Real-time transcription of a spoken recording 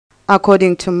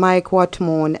According to Mike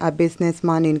Watmore, a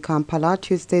businessman in Kampala,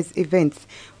 Tuesday's events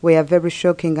were very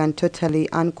shocking and totally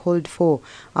uncalled for,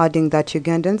 adding that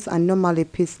Ugandans are normally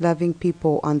peace-loving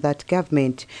people and that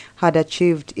government had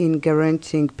achieved in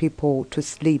guaranteeing people to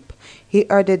sleep. He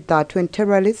added that when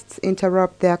terrorists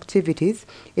interrupt their activities,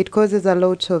 it causes a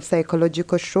lot of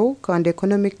psychological shock and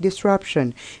economic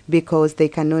disruption because they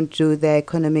cannot do their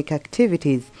economic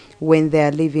activities when they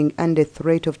are living under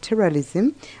threat of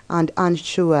terrorism and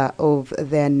unsure of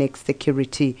their next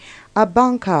security. A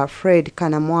banker, Fred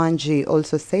Kanamwangi,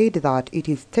 also said that it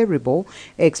is terrible,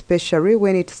 especially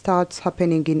when it starts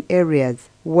happening in areas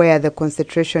where the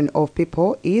concentration of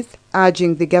people is,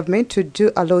 urging the government to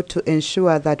do a lot to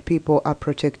ensure that people are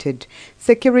protected.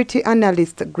 Security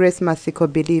analyst Grace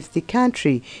Masiko believes the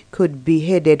country could be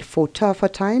headed for tougher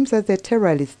times as the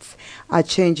terrorists are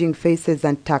changing faces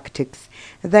and tactics.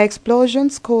 The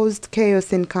explosions caused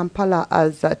chaos in Kampala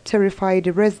as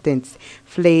terrified residents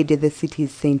fled the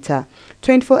city's center.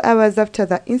 24 hours after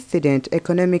the incident,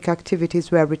 economic activities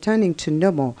were returning to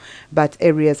normal, but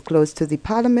areas close to the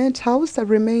Parliament House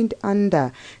remained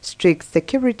under strict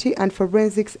security, and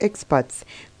forensics experts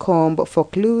combed for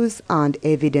clues and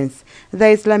evidence. The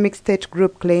Islamic State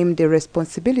group claimed the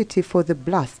responsibility for the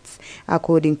blasts,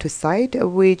 according to site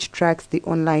which tracks the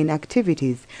online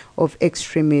activities of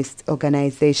extremist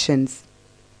organizations.